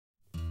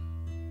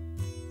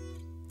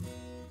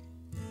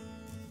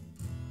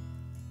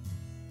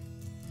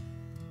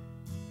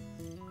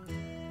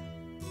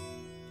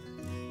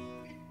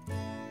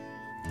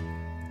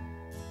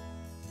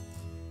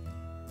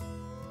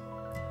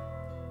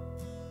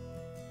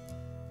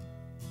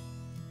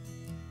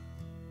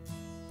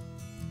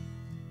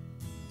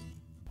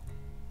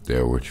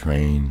There were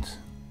trains,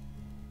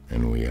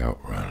 and we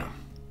outrun 'em.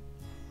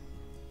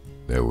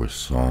 There were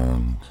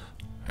songs,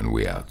 and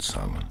we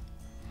outsung 'em.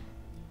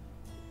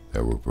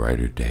 There were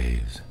brighter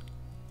days,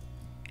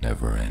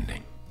 never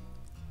ending.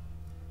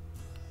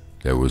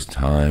 There was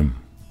time,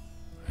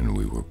 and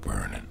we were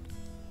burning.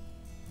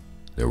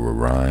 There were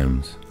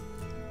rhymes,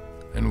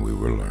 and we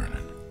were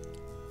learning.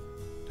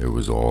 There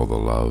was all the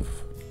love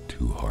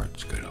two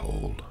hearts could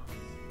hold.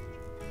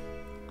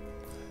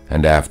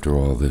 And after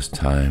all this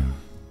time,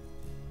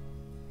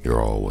 you're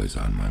always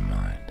on my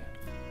mind.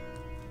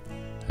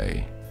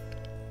 Hey,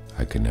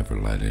 I could never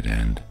let it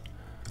end,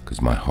 'cause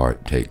my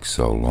heart takes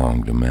so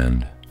long to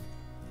mend.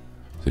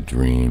 The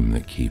dream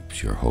that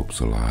keeps your hopes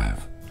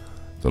alive,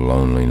 the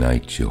lonely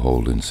nights you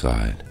hold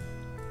inside.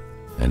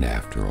 And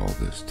after all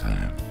this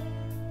time,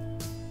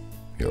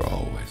 you're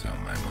always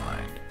on my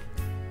mind.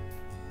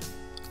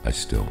 I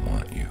still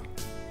want you.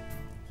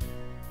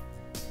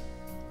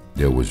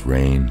 There was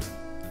rain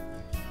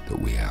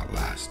that we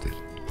outlasted.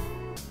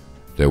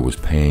 There was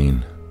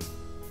pain,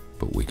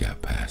 but we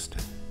got past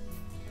it.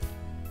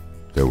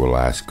 There were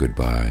last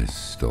goodbyes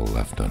still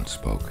left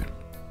unspoken.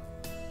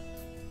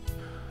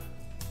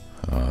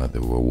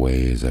 There were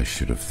ways I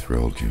should have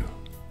thrilled you.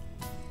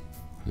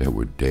 There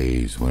were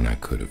days when I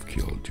could have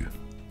killed you.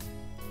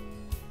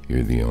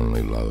 You're the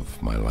only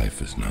love my life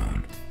has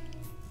known.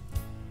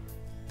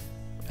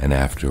 And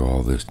after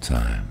all this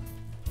time,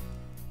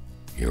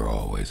 you're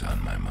always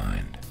on my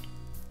mind.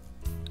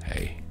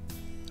 Hey,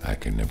 I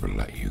can never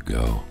let you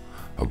go.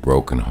 A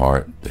broken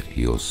heart that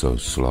heals so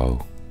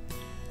slow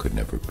could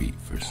never beat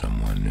for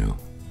someone new.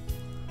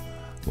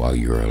 While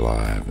you're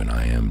alive and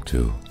I am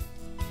too.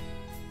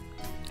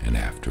 And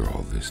after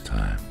all this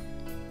time,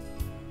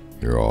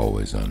 you're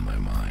always on my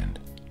mind.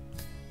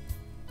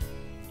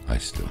 I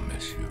still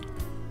miss you.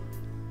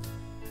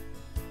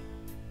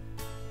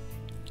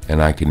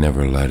 And I can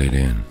never let it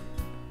in,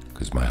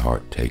 'cause my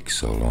heart takes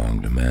so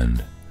long to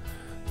mend.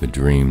 The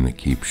dream that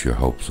keeps your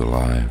hopes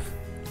alive,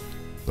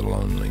 the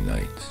lonely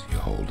nights you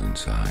hold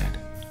inside.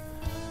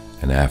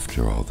 And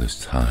after all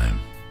this time,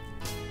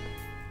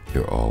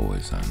 you're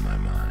always on my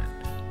mind.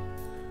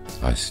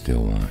 I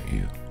still want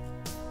you.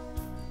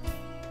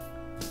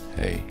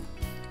 Hey,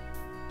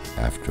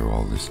 after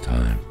all this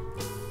time,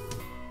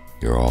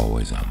 you're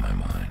always on my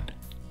mind.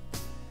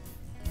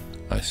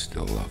 I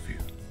still love you.